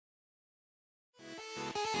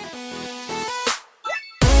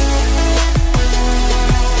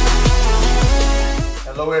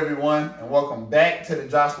Hello, everyone, and welcome back to the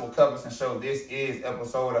Joshua Cuthbertson Show. This is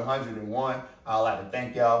episode 101. I'd like to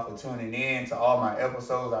thank y'all for tuning in to all my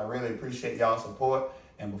episodes. I really appreciate y'all's support.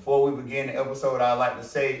 And before we begin the episode, I'd like to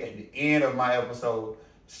say at the end of my episode,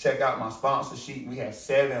 check out my sponsor sheet. We have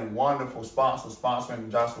 7 wonderful sponsors sponsoring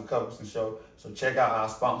the Joshua Cuthbertson Show. So check out our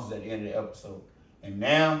sponsors at the end of the episode. And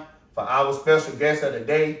now, for our special guest of the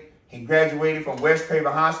day, he graduated from West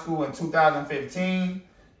Craven High School in 2015.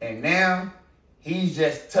 And now, he's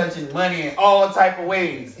just touching money in all type of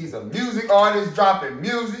ways. He's a music artist, dropping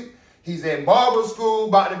music. He's in barber school,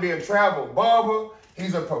 about to be a travel barber.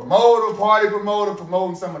 He's a promoter, party promoter,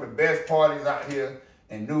 promoting some of the best parties out here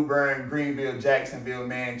in New Bern, Greenville, Jacksonville,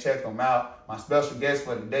 man. Check him out. My special guest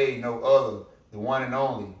for today, no other, the one and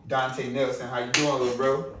only, Dante Nelson. How you doing, little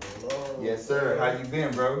bro? Hello. Yes, sir. How you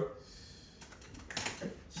been, bro?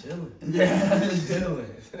 Chilling. Yeah.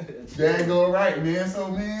 Chilling. That go right, man. So,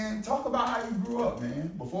 man, talk about how you grew up,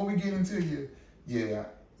 man. Before we get into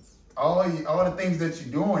all the things that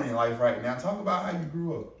you're doing in life right now, talk about how you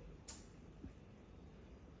grew up.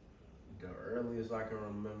 The earliest I can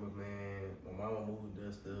remember, man, my mama moved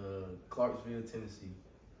us to Clarksville, Tennessee,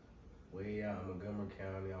 way out in Montgomery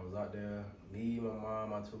County. I was out there, me, my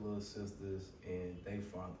mom, my 2 little sisters, and they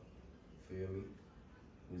father. Feel me?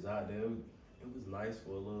 We was out there. It was nice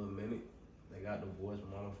for a little minute. They got divorced.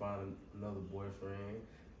 My mama found another boyfriend.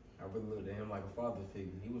 I really looked at him like a father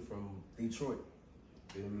figure. He was from Detroit.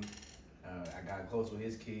 Feel me? I got close with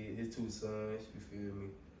his kid, his 2 sons. You feel me?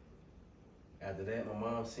 After that, my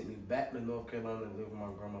mom sent me back to North Carolina to live with my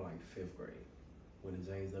grandma like 5th grade. Went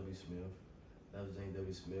to James W. Smith. That was James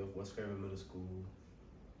W. Smith, West Craven Middle School.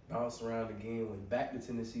 Bounced around again, went back to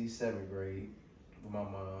Tennessee 7th grade with my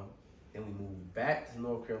mom. Then we moved back to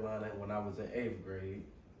North Carolina when I was in 8th grade.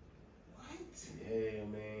 What? Yeah,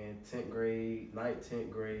 man. 10th grade, 9th, 10th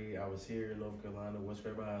grade, I was here in North Carolina, West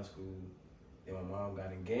Craven High School. Then my mom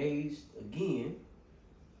got engaged again,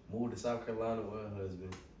 moved to South Carolina with her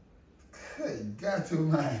husband. Good God to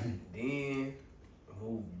mine. Then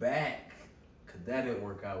moved back, because that didn't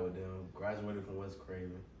work out with them. Graduated from West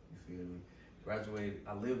Craven, you feel me? Graduated,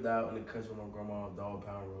 I lived out in the country with my grandma on Dog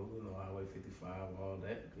Pound Road, you know, Highway 55, all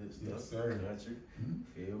that good stuff. Yes, sir. Country,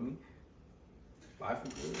 feel me? Life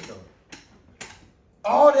was good, though.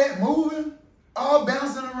 All that moving, all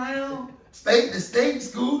bouncing around, state to state,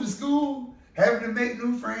 school to school, having to make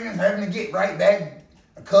new friends, having to get right back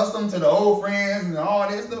accustomed to the old friends and all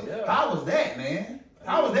that stuff. Yeah. How was that, man?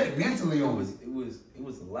 How was that mentally on you? It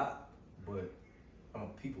was a lot, but I'm a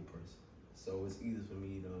people person, so it's easy for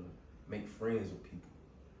me to make friends with people.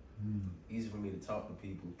 Easy for me to talk to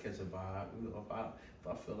people, catch a vibe. You know, if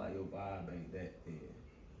I feel like your vibe ain't that, then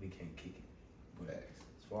we can't kick it. But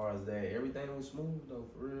as far as that, everything was smooth though,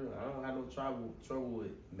 for real. I don't have no trouble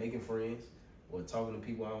with making friends or talking to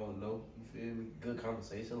people I don't know. You feel me? Good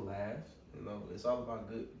conversation, laughs. You know, it's all about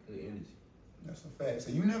good energy. That's a fact.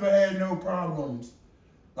 So you never had no problems,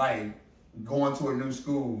 like going to a new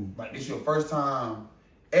school, like this your first time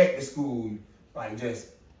at the school, like just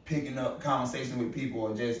picking up conversation with people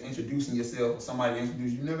or just introducing yourself or somebody to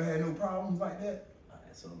introduce you. You never had no problems like that? All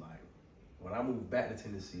right, so like when I moved back to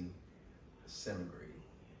Tennessee, 7th grade,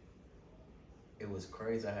 it was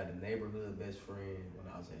crazy. I had a neighborhood best friend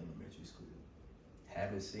when I was in elementary school.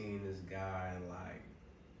 Haven't seen this guy in like,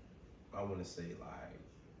 I want to say like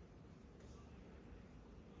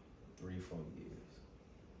 3-4 years.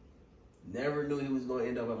 Never knew he was going to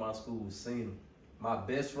end up at my school. Seen him. My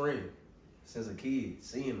best friend since a kid.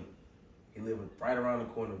 Seeing him. He lived right around the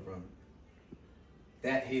corner from me.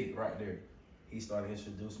 That hit it right there. He started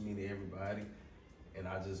introducing me to everybody. And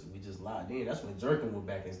we just locked in. That's when jerking went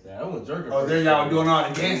back in style. That was jerking. Oh, then y'all were doing all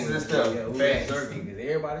the dances and stuff. Yeah, we was jerking. Because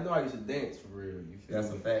everybody know I used to dance for real. You feel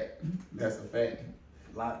That's me? a fact. That's a fact.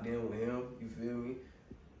 Locked in with him, you feel me?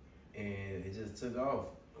 And it just took off.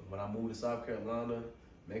 When I moved to South Carolina,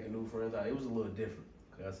 making new friends, it was a little different.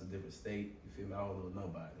 Because that's a different state, you feel me? I don't know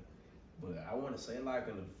nobody. But I want to say like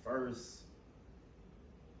in the first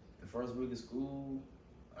week of school,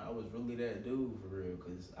 I was really that dude for real.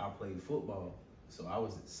 Because I played football. So I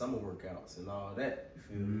was at summer workouts and all that, you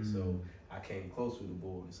feel me? So I came close with the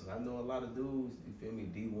boys. And I know a lot of dudes, you feel me,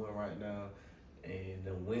 D1 right now, and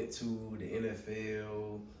then went to the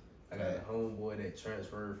NFL. I got a homeboy that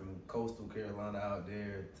transferred from Coastal Carolina out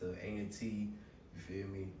there to A&T, you feel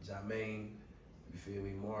me? Jermaine, you feel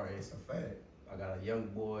me? Martin. That's a fact. I got a young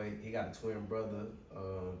boy, he got a twin brother,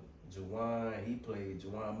 Juwan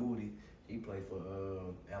Moody. He played for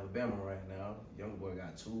Alabama right now. Young boy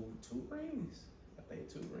got two rings. I think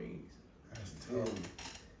 2 rings. That's tough.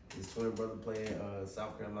 His twin brother playing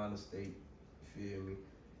South Carolina State. You feel me?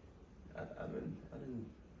 I done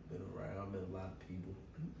been around, met a lot of people.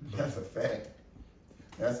 That's a fact.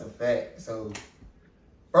 That's a fact. So,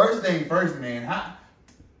 first thing first, man.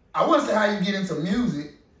 I wouldn't say how you get into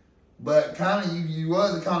music, but kind of you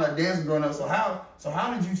was a kind of dancer growing up. So how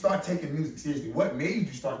did you start taking music seriously? What made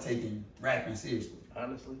you start taking rapping seriously?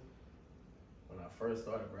 Honestly, when I first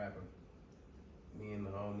started rapping, me and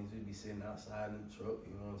the homies, we'd be sitting outside in the truck,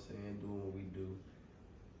 you know what I'm saying, doing what we do.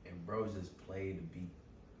 And bro just played the beat.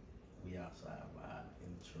 We outside vibing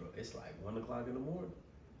in the truck. It's like 1 o'clock in the morning.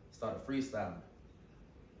 Started freestyling.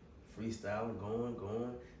 Going.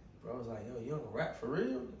 Bro was like, yo, you don't rap for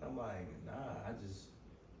real? I'm like, nah, I just,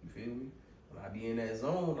 you feel me? When I be in that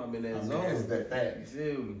zone, I'm in that zone. That's that fact. You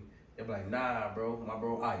feel me? They're like, nah, bro. My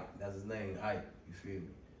bro Ike, that's his name, Ike. You feel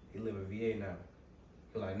me? He live in VA now.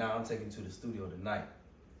 He like, nah, I'm taking you to the studio tonight.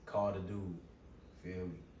 Call the dude. Feel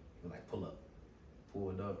me? He like, pull up.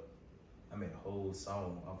 Pulled up. I made a whole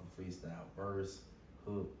song off of freestyle, verse,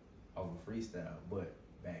 hook, off of freestyle. But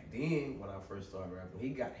back then, when I first started rapping,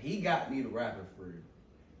 he got me to rapping for real.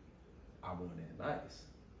 I wasn't that nice.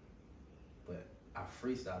 But I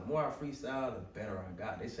freestyle. The more I freestyle, the better I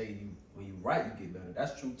got. They say when you write, you get better.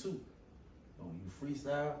 That's true too. But when you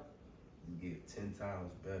freestyle, you get 10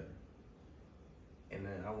 times better. And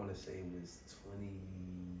then I want to say it was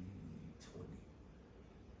 2020.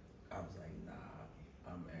 I was like, nah,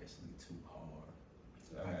 I'm actually too hard.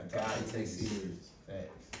 So I gotta take it serious.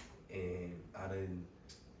 Facts. And I done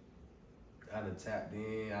tapped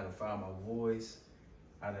in. I done found my voice.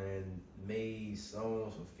 I done made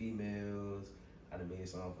songs for females. I done made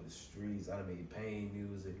songs for the streets. I done made pain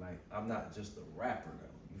music. Like, I'm not just a rapper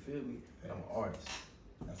though. You feel me? Facts. I'm an artist.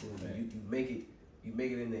 That's you make it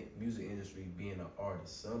in the music industry being an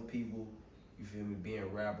artist. Some people, you feel me, being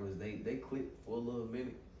rappers, they click for a little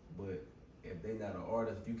minute, but if they not an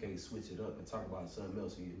artist, if you can't switch it up and talk about something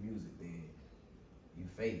else in your music, then you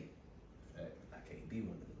fade. Fact. I can't be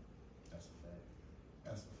one of them. That's a fact.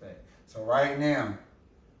 That's a fact. So right now,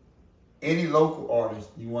 any local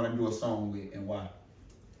artist you want to do a song with and why?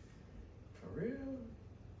 For real?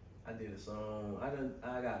 I did a song.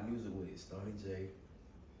 I got music with Stoney J.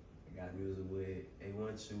 I got music with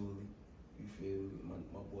A1 Chuli. You feel me?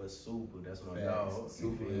 My boy Super, that's my dog.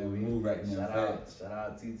 Super on the move right now. Shout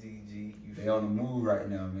out TTG. They on the move right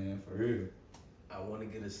now, man, for real. I want to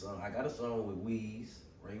get a song. I got a song with Weeze,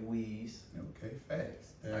 Ray Weeze. Okay,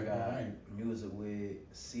 facts. I got music with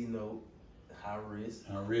C-Note, High Risk,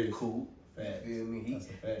 Cool. Facts. You feel me? That's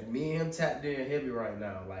a fact. Me and him tapped in heavy right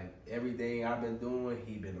now. Like, everything I've been doing,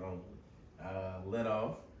 he been on. Let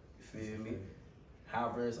Off. You feel me? High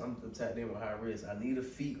Risk, I'm tapped in with High Risk. I need a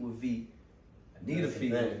feat with V. With V.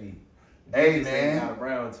 Hey, man. Got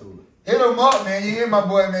around to it. Hit him up, man. You hear my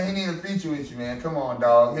boy, man. He need a feature with you, man. Come on,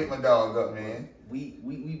 dog. Hit my dog up, man.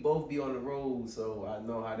 We both be on the road, so I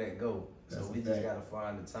know how that go. That's so we just gotta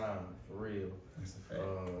find the time, for real. That's a fact.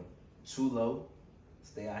 Chulo.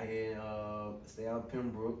 Stay out here, stay out in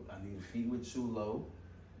Pembroke. I need a feat with Chulo.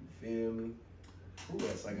 You feel me? Who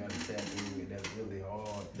else I gotta tap in with that's really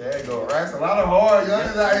hard? There you go, right? It's a lot of hard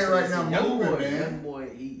youngins out here right now moving, man. Young boy,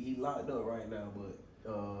 he locked up right now, but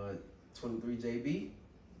 23 JB,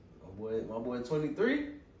 my boy 23.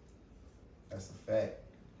 That's a fact.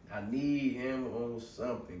 I need him on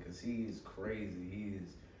something because he is crazy.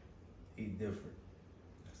 He's different.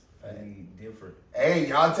 He different. Hey,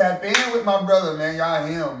 y'all tap in with my brother, man. Y'all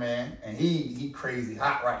him, man. And he crazy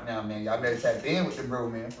hot right now, man. Y'all better tap in with the bro,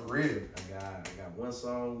 man, for real. I got one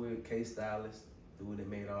song with K Stylist, dude that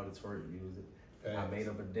made all the twerk music. Thanks. I made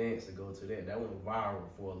up a dance to go to that. That went viral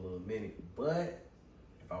for a little minute. But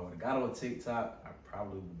if I would have got on TikTok, I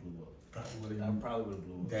probably would have blew up. I probably would have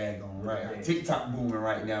blew up. Daggone right. TikTok booming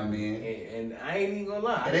right now, man. And I ain't even gonna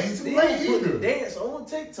lie. It ain't too late either. Dance on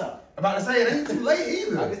TikTok. I'm about to say, it ain't too late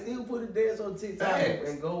either. I can still put a dance on TikTok Thanks.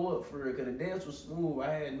 and go up for it, because the dance was smooth.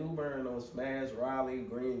 I had New Bern on Smash, Raleigh,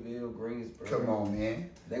 Greenville, Greensboro. Come on, man.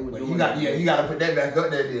 They were doing you got to put that back up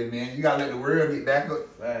there, man. You got to let the world get back up.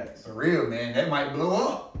 Facts. For real, man. That might blow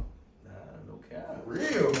up. Nah, no cap. For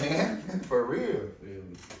real, man. For real. Feel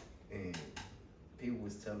me? And people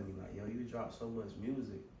was telling me, like, yo, you drop so much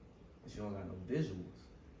music, but you don't got no visuals.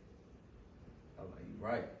 I was like, you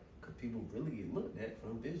right. Because people really get looked at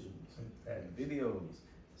from visuals and videos.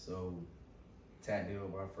 So, tapped in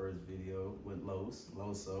with my first video with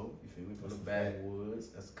Loso, you feel me, from the backwoods.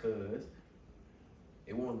 That's cuz.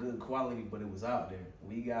 It wasn't good quality, but it was out there.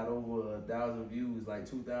 We got over 1,000 views, like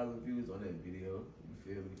 2,000 views on that video. You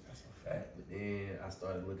feel me? That's a fact. But then I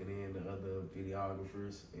started looking into other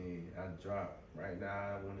videographers, and I dropped, right now,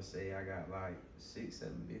 I want to say I got like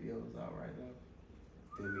 6-7 videos out right now.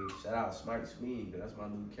 Feel me? Shout out Smite Smee, that's my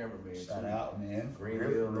new cameraman. Shout out, man.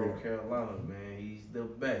 Greenville, North Carolina, man. He's the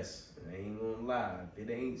best. I ain't gonna lie. If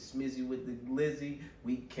it ain't Smizzy with the glizzy,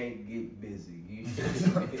 we can't get busy. That's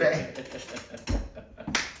a fact.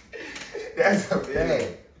 That's a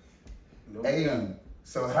fact. No hey, doubt.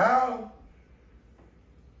 so how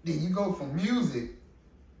did you go from music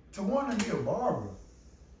to want to be a barber,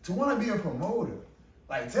 to want to be a promoter?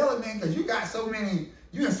 Like, tell it, man, because you got so many,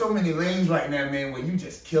 you in so many lanes right now, man, where you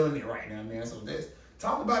just killing it right now, man. So this,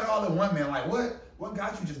 talk about it all in one, man. Like, what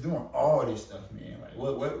got you just doing all this stuff, man? Like,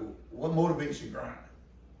 what motivates your grind?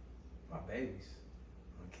 My babies,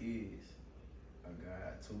 my kids. I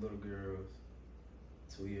got 2 little girls,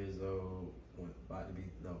 2 years old,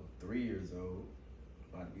 3 years old,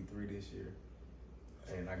 about to be 3 this year.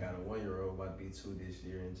 And I got a 1-year-old about to be 2 this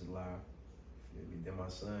year in July. Then my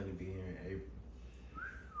son will be here in April.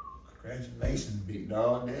 Congratulations, big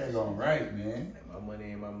dog. That's all right, man. And my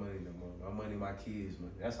money ain't my money no more. My money, my kids'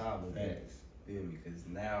 money. That's how I look at it. Feel me? Because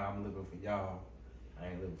now I'm living for y'all. I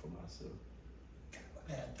ain't living for myself.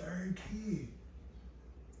 That 3rd kid.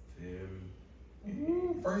 Feel me?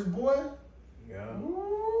 Ooh, first boy? Yeah.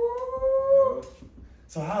 Ooh.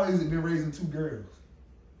 So how has it been raising 2 girls?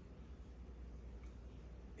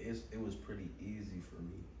 It was pretty easy for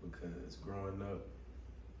me because growing up,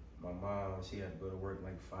 my mom, she had to go to work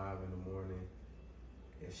like 5 in the morning.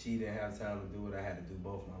 If she didn't have time to do it, I had to do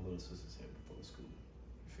both my little sisters' hair before school.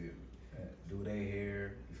 You feel me? Yes. Do their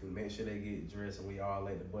hair. You feel me? Make sure they get dressed, and we all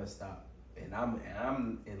at the bus stop. And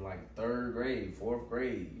I'm in like 3rd grade, 4th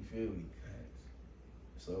grade. You feel me? Yes.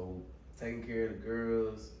 So taking care of the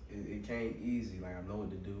girls, it came easy. Like, I know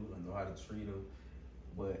what to do. I know how to treat them.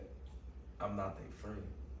 But I'm not their friend.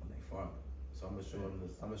 I'm their father. So I'm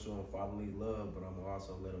gonna show them fatherly love, but I'm gonna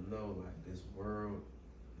also let them know, like, this world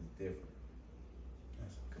is different.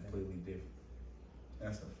 That's Completely different.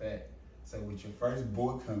 That's a fact. So with your first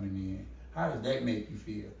boy coming in, how does that make you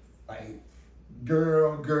feel? Like,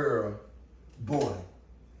 girl, boy.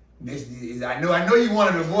 This is, I know you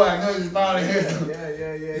wanted a boy. I know you finally hit him.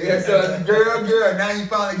 Yeah, so girl, now you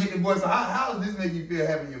finally get the boy. So how does this make you feel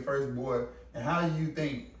having your first boy? And how do you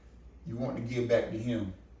think you want to give back to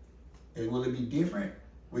him? Will it be different?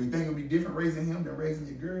 Will you think it'll be different raising him than raising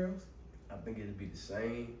your girls? I think it'll be the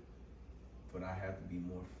same, but I have to be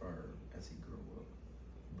more firm as he grow up.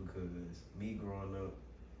 Because me growing up,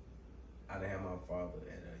 I didn't have my father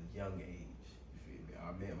at a young age. You feel me?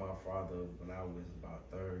 I met my father when I was about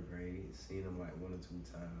 3rd grade, seen him like 1 or 2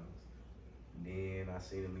 times. Then I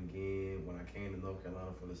seen him again when I came to North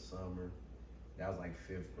Carolina for the summer. That was like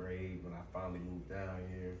 5th grade when I finally moved down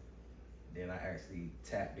here. Then I actually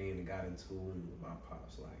tapped in and got in tune with my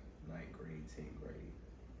pops like 9th grade, 10th grade.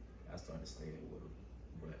 I started staying with him.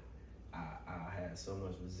 But I had so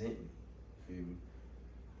much resentment, feel me?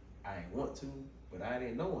 I didn't want to, but I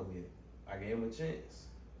didn't know him yet. I gave him a chance.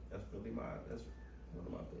 That's one of my best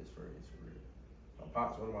friends, for real. My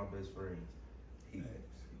pop's one of my best friends.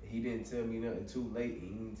 He didn't tell me nothing too late. He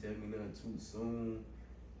didn't tell me nothing too soon.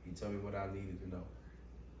 He told me what I needed to know.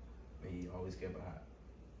 And he always kept it hot.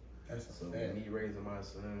 So with me raising my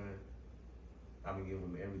son, I'm gonna give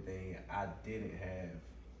him everything I didn't have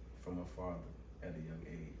from a father at a young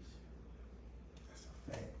age. That's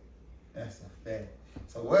a fact. That's a fact.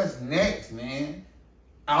 So what's next, man?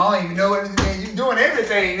 I don't even know what this means. You're doing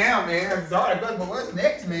everything now, man. I'm sorry, but what's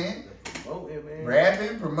next, man? Promoting, man.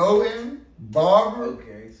 Rapping, promoting, barber.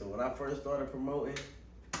 Okay, so when I first started promoting,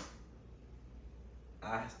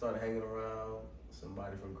 I started hanging around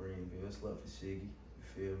somebody from Greenville. Slept for Shiggy. You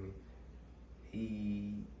feel me?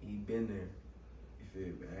 He been there. You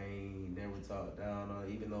feel me? I ain't never talked down on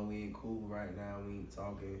it. Even though we ain't cool right now, we ain't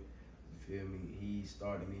talking. You feel me? He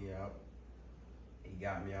started me out. He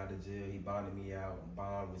got me out of jail. He bonded me out.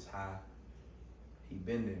 Bond was high. He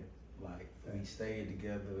been there. Like, we stayed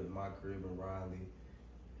together in my crib in Raleigh.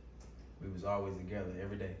 We was always together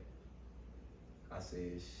every day. I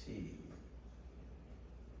said, shit,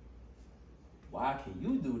 why can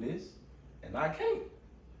you do this and I can't?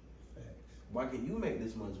 Why can you make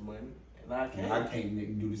this much money and I can't? I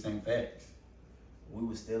can't do the same facts. We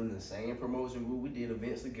were still in the same promotion group. We did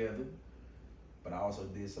events together, but I also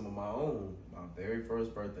did some of my own. My very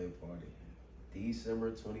first birthday party,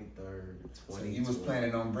 December 23rd, 2020. So you was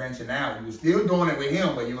planning on branching out. You was still doing it with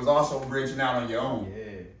him, but you was also branching out on your own.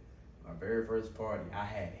 Yeah. My very first party, I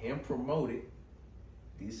had him promoted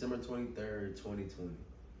December 23rd, 2020.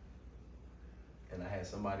 And I had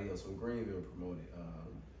somebody else from Greenville promoted,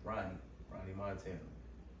 Ronnie Montana.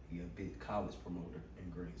 He a big college promoter in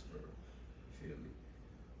Greensboro. You feel me?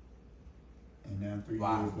 And now 3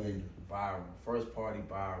 years later. Viral. First party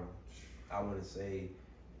viral. I want to say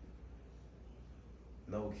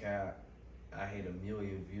no cap, I hit 1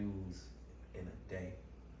 million views in a day.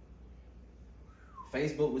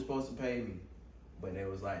 Facebook was supposed to pay me, but it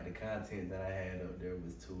was like the content that I had up there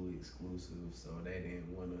was too exclusive, so they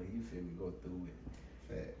didn't want to, you feel me, go through it.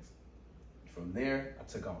 Facts. From there, I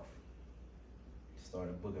took off.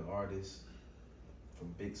 Started booking artists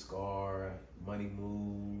from Big Scar, Money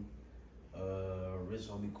Move, Rich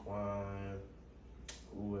Homie Quan,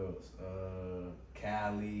 who else?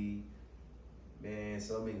 Cali. Man,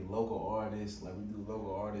 so many local artists. Like, we do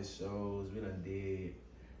local artist shows. We done did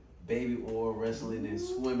baby oil wrestling in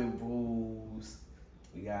swimming pools.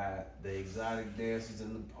 We got the exotic dancers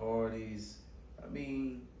in the parties. I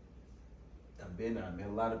mean, I met a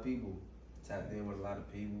lot of people. Tapped in with a lot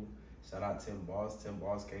of people. Shout out Tim Boss. Tim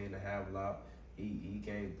Boss came to Havelock. He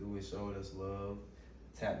came through and showed us love.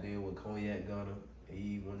 Tapped in with Cognac Gunner.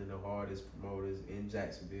 He one of the hardest promoters in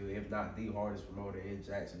Jacksonville, if not the hardest promoter in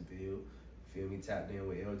Jacksonville. Feel me? Tapped in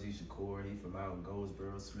with LG Shakur. He from out in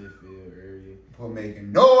Goldsboro, Smithfield area. For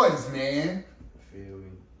making noise, man. Feel me?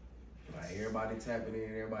 Like, everybody tapping in,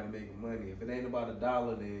 everybody making money. If it ain't about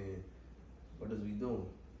 $1, then what is we doing?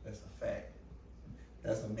 That's a fact.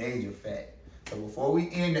 That's a major fact. So before we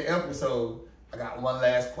end the episode, I got one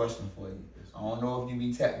last question for you. I don't know if you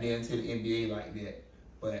be tapped into the NBA like that,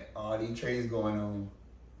 but all these trades going on,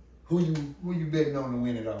 who you betting on to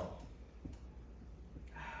win it all?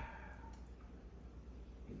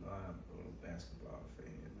 You know, I'm a basketball fan,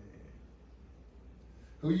 man.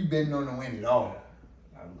 Who you betting on to win it all?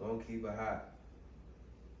 I'm gonna keep it hot.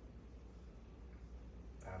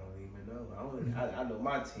 I don't even know. I know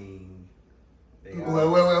my team.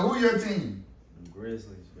 Well, who your team? The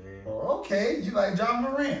Grizzlies, man. Oh, okay. You like John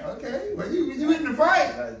Morant. Okay. Well, you in the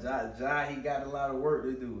fight. Ja, he got a lot of work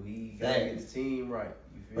to do. He got to get his team right.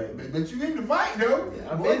 You feel me? But you in the fight, though.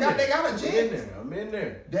 Yeah, Boy, they got a chance. I'm in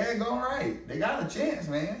there. Daggone right. They got a chance,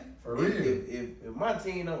 man. For real. If my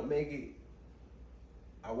team don't make it,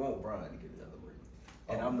 I want Bron to get another ring.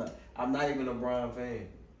 And I'm not even a Bron fan.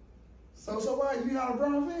 So why you not a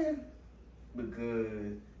Bron fan?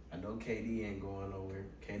 Because I know KD ain't going nowhere.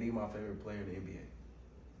 KD my favorite player in the NBA.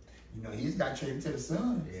 You know, he's got traded to the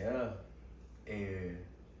Suns. Yeah. And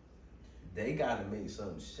they got to make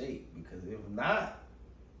something shake, because if not,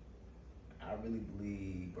 I really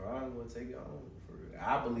believe Bron going to take it home.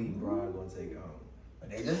 I believe Bron going to take it home.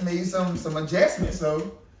 But they just made some adjustments,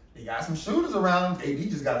 so they got some shooters around them. KD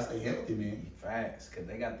just got to stay healthy, man. Facts, because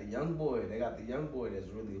they got the young boy. They got the young boy that's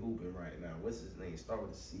really hooping right now. What's his name? Start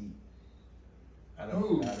with a C. I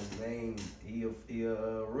don't know his name. He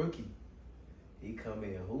a rookie. He come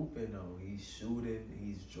in hooping though. He's shooting.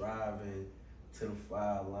 He's driving to the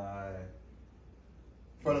foul line.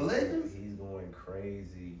 For the Lakers? He's going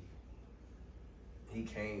crazy. He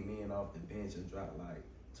came in off the bench and dropped like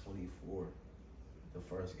 24 the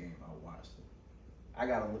first game I watched him. I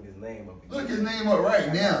gotta look his name up again. Look his name up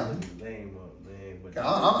right now. Look his name up, man. But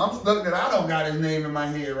I'm stuck that I don't got his name in my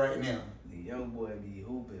head right now. The young boy be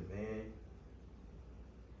hooping, man.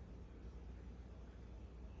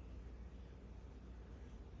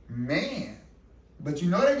 Man. But you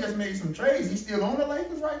know they just made some trades. He's still on the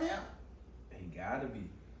Lakers right now? He gotta be.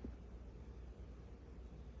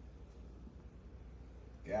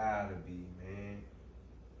 Gotta be, man.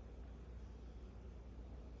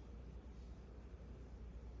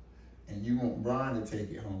 And you want Bron to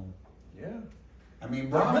take it home. Yeah. I mean,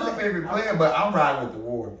 Bron my favorite player, but I'm riding with the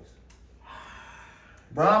Warriors.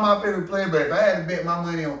 Bron my favorite player, but if I had to bet my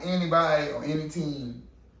money on anybody, on any team,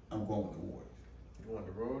 I'm going with the Warriors. You want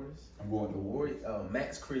the Warriors? I'm going with the Warriors.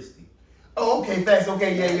 Max Christie. Oh, okay, facts.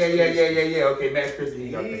 Okay, yeah. Okay, Max Christie.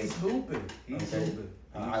 He's hooping. He's hooping.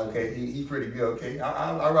 Okay, he's pretty good. Okay,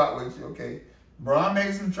 I rock with you. Okay, Bron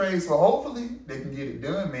made some trades, so hopefully they can get it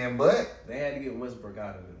done, man. But they had to get Westbrook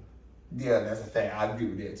out of them. Yeah, that's a fact. I agree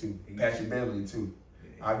with that too. Patrick Beverly too.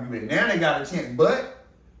 Yeah. I agree with it. Now they got a chance, but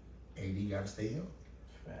AD got to stay healthy.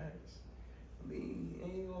 Facts. I mean,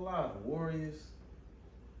 ain't gonna lie, the Warriors,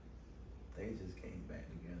 they just came back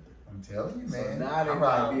together. I'm telling you, man. So now they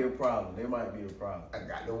might be a problem. They might be a problem. I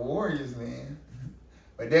got the Warriors, man.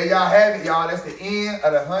 But there y'all have it, y'all. That's the end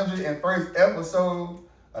of the 101st episode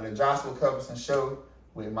of the Joshua Cuthbertson Show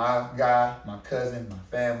with my guy, my cousin, my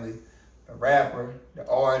family, the rapper, the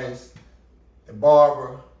artist, the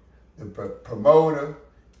barber, the promoter,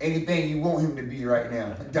 anything you want him to be right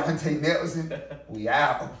now. Dante Nelson, we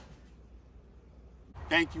out.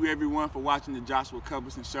 Thank you, everyone, for watching the Joshua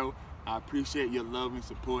Cuthbertson Show. I appreciate your love and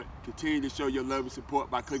support. Continue to show your love and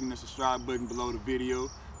support by clicking the subscribe button below the video.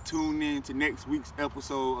 Tune in to next week's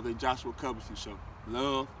episode of the Joshua Cuthbertson Show.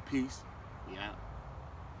 Love, peace, we out.